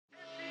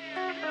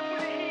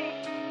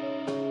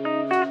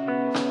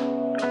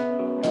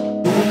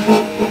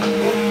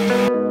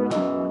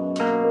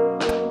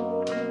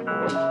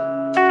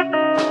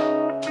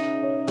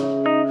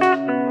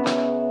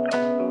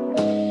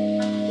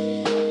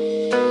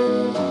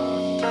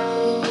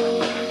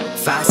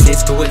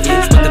5'6", who it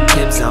is with them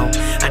Tim's on.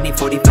 I need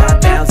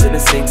 45,000 to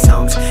sing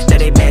songs. Now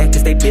they mad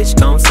cause they bitch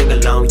gon' sing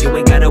along. You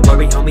ain't gotta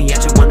worry, homie, I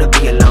just wanna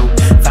be alone.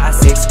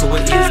 5'6", who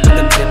it is with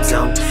them Tim's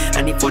on.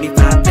 I need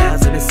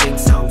 45,000 to sing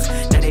songs.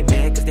 Now they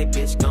mad cause they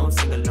bitch gon'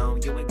 sing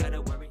along. You ain't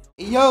gotta worry.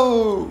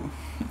 Yo!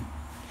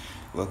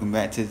 Welcome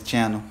back to the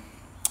channel.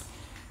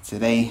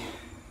 Today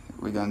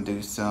we're gonna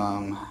do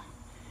some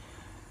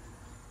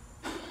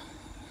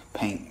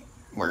paint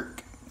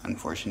work,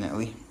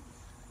 unfortunately.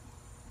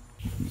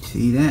 You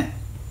see that?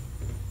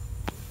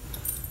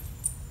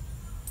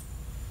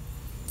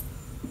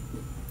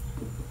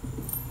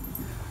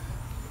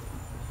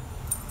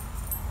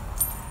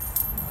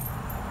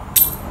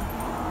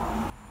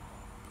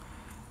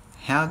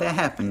 How'd that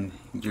happen,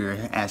 you're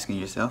asking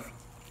yourself?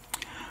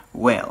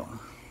 Well,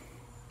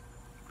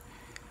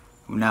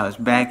 when I was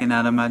backing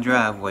out of my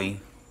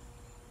driveway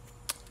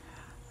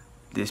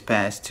this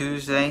past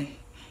Tuesday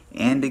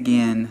and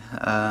again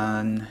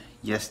on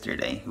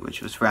yesterday,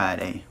 which was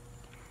Friday,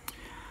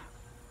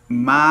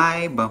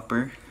 my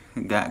bumper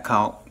got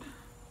caught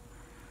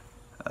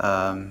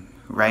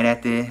right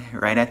at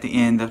the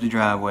end of the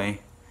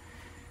driveway.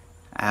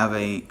 I have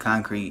a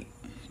concrete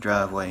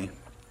driveway,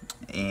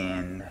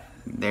 and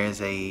there's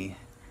a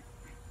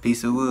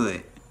piece of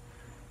wood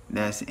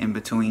that's in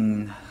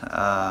between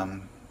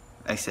a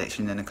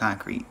section and the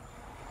concrete,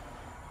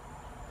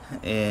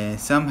 and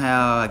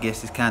somehow I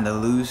guess it's kind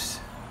of loose,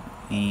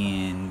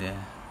 and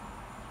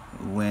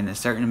when a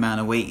certain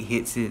amount of weight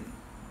hits it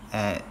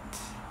at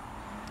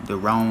the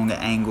wrong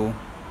angle,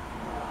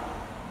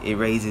 it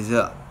raises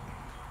up,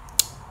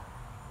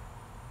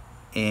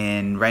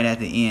 and right at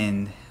the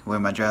end where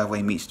my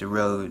driveway meets the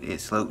road,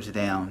 it slopes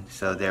down,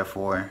 so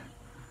therefore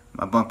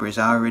my bumper is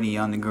already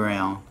on the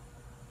ground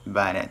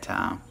by that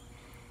time.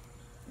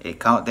 It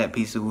caught that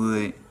piece of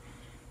wood,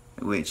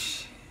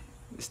 which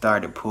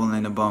started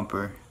pulling the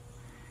bumper,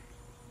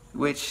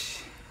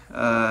 which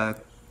as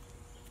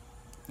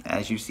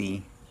you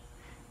see,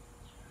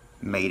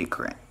 made it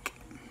crack.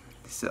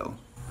 So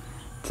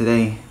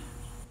today,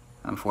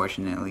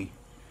 unfortunately,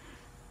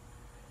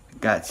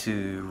 got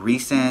to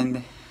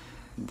resand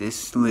this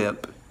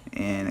slip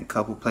in a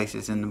couple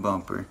places in the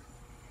bumper,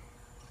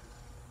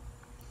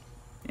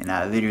 and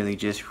I literally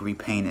just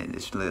repainted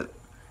this slip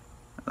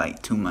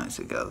like 2 months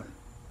ago.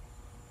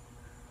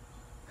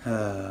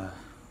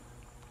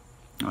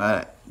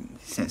 Well,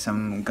 since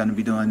I'm gonna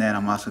be doing that,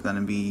 I'm also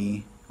gonna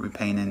be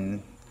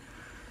repainting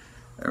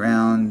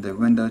around the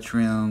window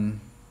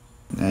trim.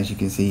 As you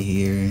can see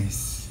here,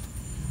 it's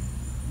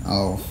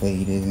all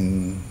faded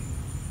and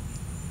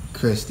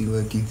crusty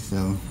looking, so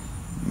I'm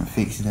gonna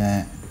fix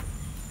that.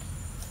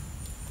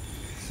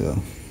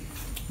 So,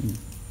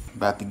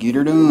 about to get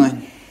her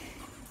done.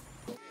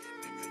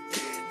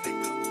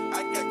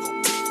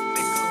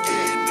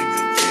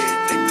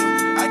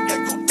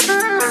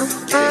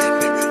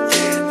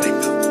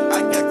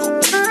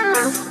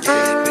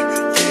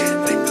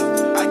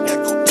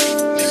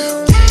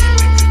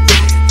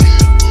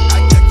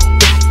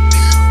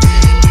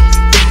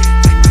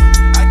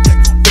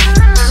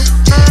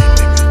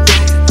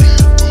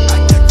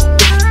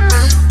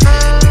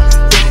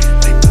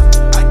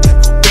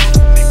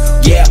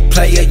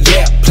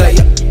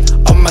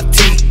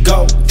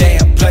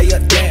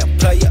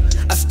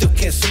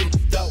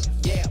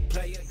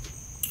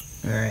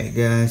 Alright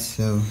guys,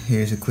 so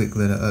here's a quick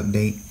little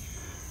update.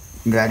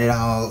 Got it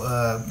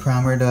all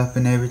primered up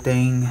and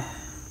everything.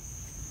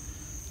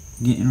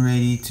 Getting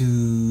ready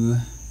to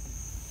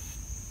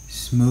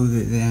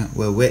smooth it down,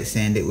 well, wet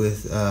sand it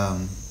with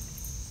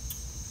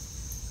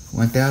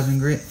 1000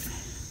 grit.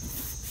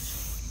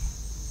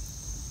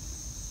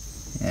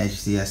 As you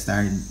see, I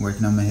started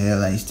working on my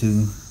headlights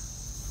too,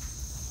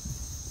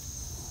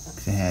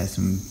 because I had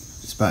some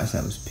spots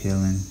that was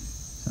peeling,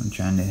 so I'm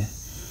trying to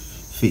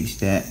fix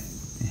that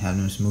and have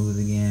them smooth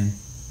again.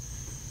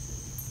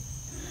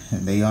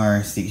 They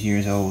are 6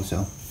 years old,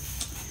 so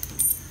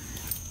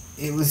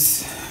it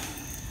was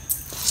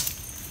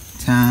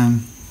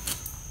time.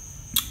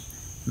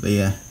 But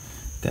yeah,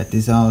 got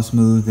this all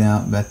smoothed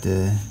out. About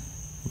to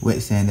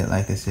wet sand it,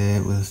 like I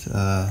said, with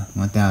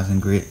 1000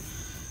 grit,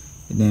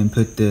 and then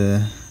put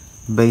the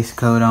base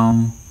coat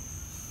on.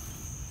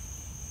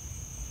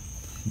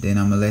 Then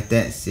I'm gonna let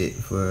that sit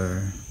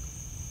for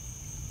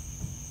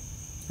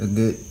a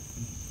good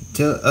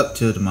up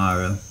till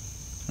tomorrow.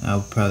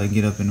 I'll probably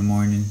get up in the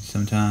morning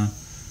sometime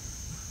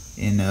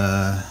and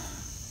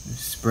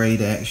spray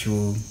the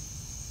actual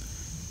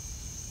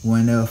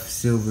 1F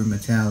silver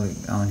metallic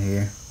on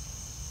here.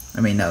 I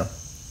mean, no,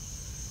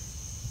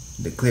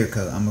 the clear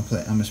coat. I'm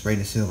gonna spray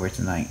the silver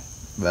tonight,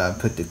 but I'll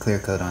put the clear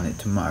coat on it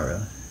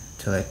tomorrow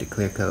to let the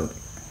clear coat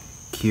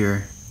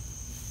cure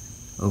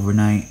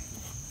overnight.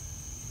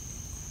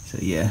 So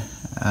yeah,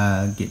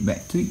 I'll get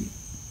back to you.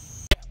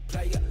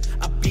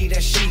 I be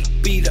that sheep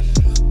beater,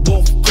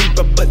 wolf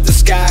creeper, but the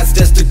skies,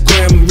 that's the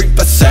grim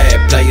reaper.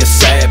 Sad player,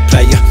 sad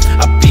player.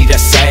 I be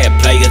that sad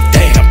player,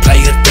 damn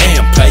player,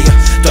 damn player.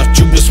 Thought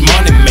you was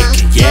money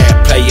making,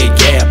 yeah player,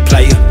 yeah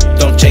player.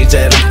 Don't change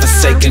that, I'm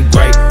forsaken,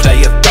 great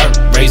player, third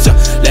razor.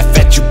 Left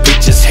at you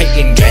bitches hating.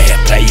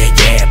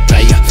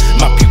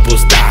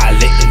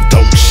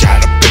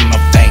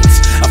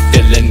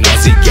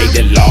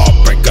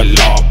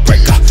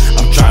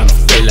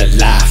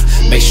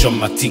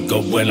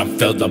 Tigo when I'm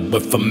filled up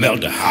with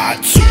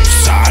formaldehyde.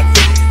 Suicide.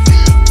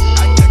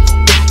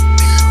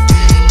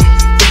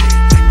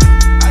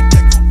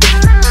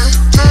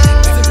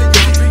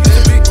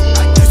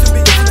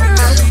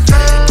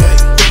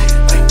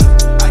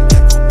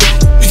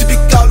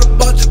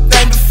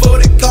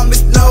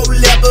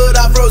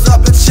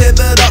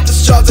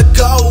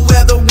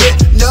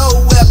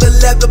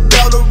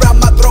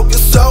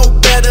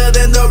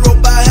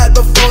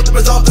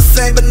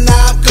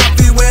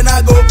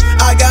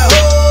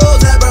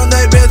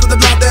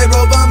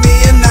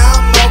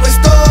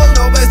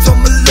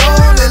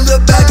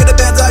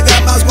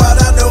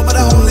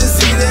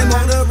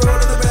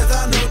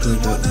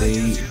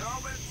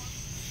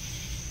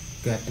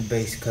 Got the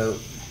base coat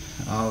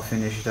all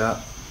finished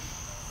up.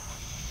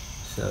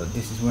 So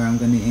this is where I'm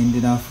going to end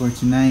it off for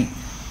tonight.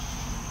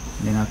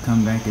 Then I'll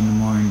come back in the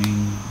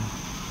morning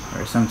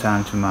or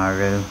sometime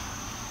tomorrow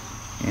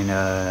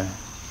and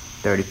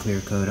throw the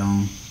clear coat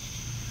on.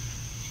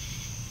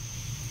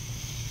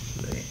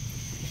 But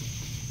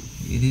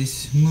it is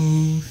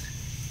smooth.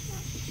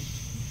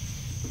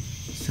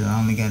 So I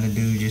only got to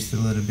do just a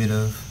little bit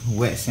of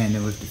wet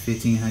sanding with the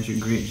 1500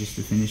 grit just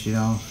to finish it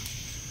off.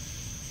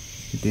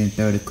 Then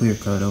throw the clear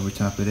coat over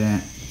top of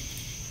that.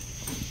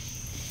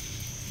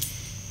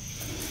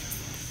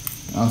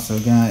 Also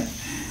got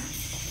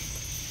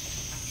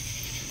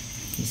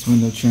this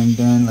window trim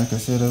done like I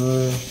said I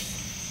was.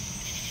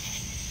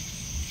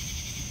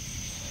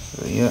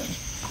 So yep.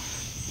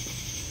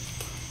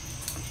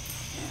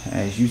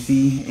 As you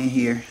see in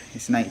here,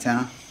 it's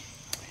nighttime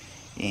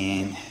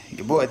and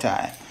your boy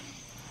tired.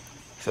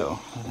 So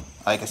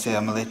like I said,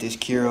 I'm gonna let this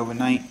cure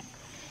overnight.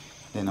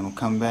 Then I'm gonna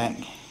come back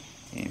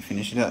and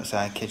finish it up, so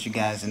I'll catch you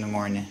guys in the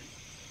morning.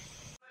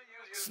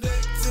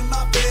 Snakes in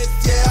my bed,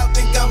 yeah, I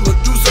think I'm a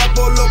do some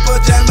polo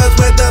pajamas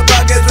with the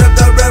pockets ripped,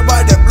 the red,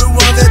 white, and blue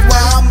ones. That's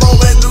why I'm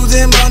always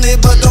losing money,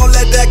 but don't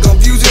let that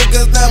confuse you,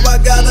 cause now I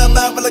got a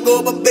mouth full of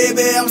gold, but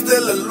baby, I'm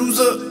still a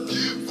loser.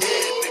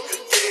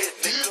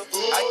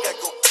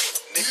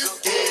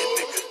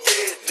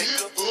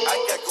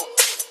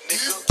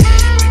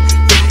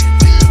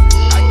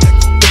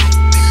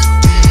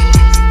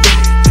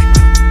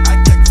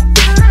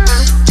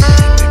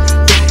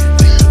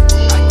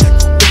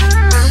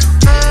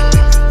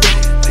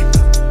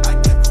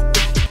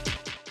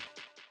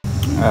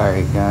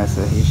 Alright guys,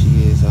 so here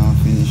she is all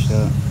finished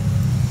up.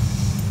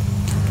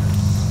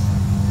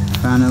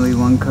 Finally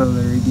one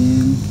color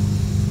again.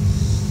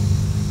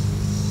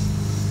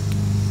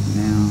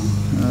 Now,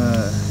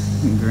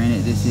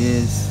 granted this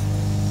is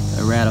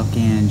a rattle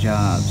can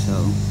job,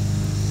 so,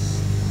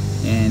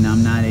 and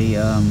I'm not a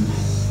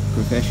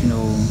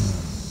professional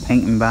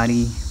paint and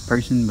body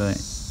person, but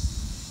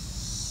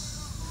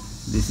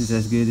this is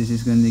as good as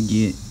it's gonna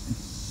get,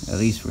 at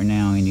least for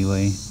now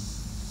anyway.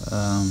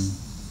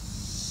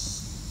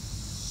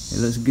 It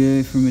looks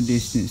good from a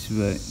distance,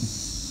 but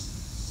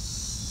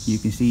you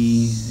can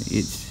see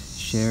its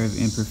share of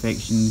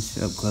imperfections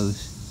up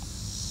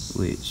close,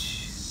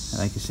 which,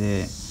 like I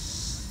said,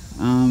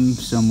 I'm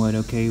somewhat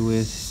okay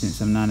with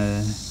since I'm not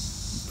a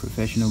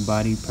professional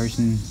body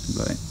person,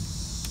 but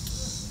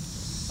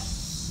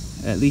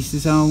at least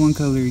it's all one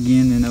color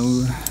again and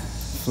no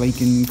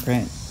flaking,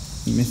 crack,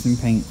 missing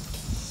paint.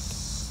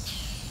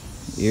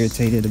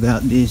 Irritated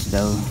about this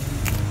though.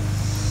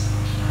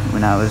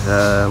 When I was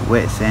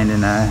wet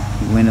sanding, I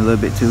went a little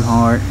bit too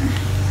hard.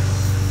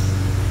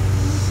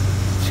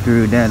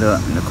 Screwed that up,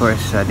 and of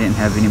course I didn't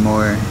have any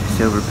more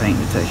silver paint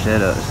to touch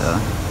that up, so.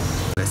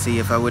 Let's see,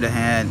 if I would have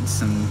had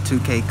some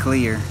 2K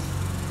clear,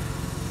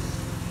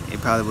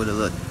 it probably would have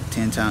looked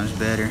 10 times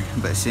better.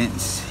 But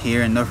since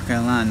here in North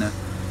Carolina,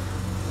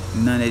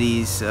 none of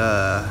these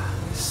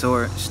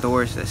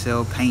stores that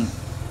sell paint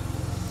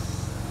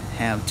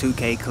have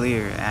 2K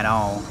clear at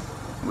all,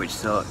 which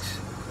sucks.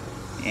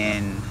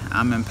 And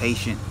I'm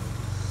impatient.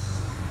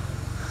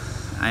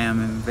 I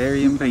am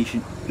very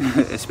impatient,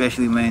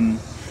 especially when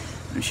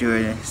I'm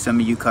sure some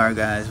of you car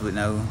guys would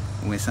know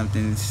when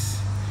something's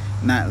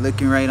not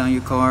looking right on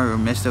your car or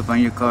messed up on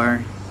your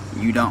car,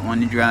 you don't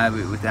want to drive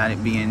it without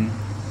it being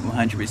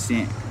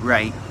 100%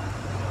 right.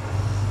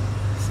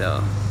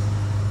 So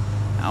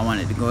I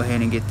wanted to go ahead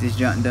and get this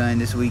junk done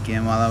this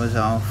weekend while I was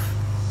off.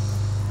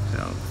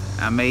 So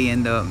I may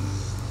end up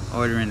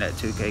ordering that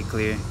 2K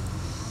clear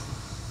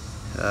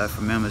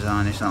from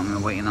Amazon or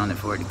something, waiting on it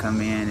for it to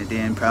come in, and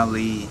then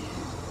probably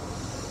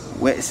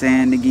wet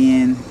sand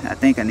again. I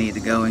think I need to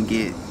go and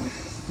get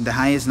the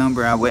highest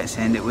number I wet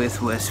sanded with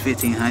was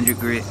 1500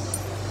 grit.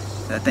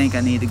 So I think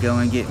I need to go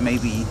and get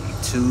maybe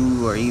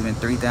 2 or even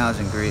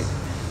 3000 grit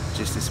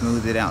just to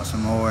smooth it out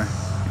some more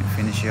and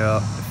finish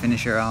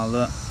her all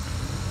up.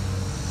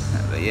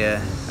 But yeah,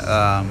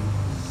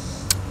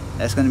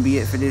 that's gonna be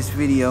it for this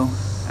video.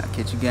 I'll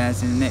catch you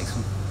guys in the next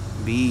one.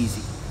 Be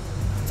easy.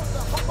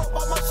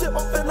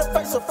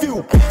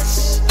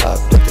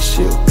 Hop with the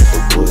shit with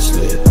the bush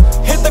lit.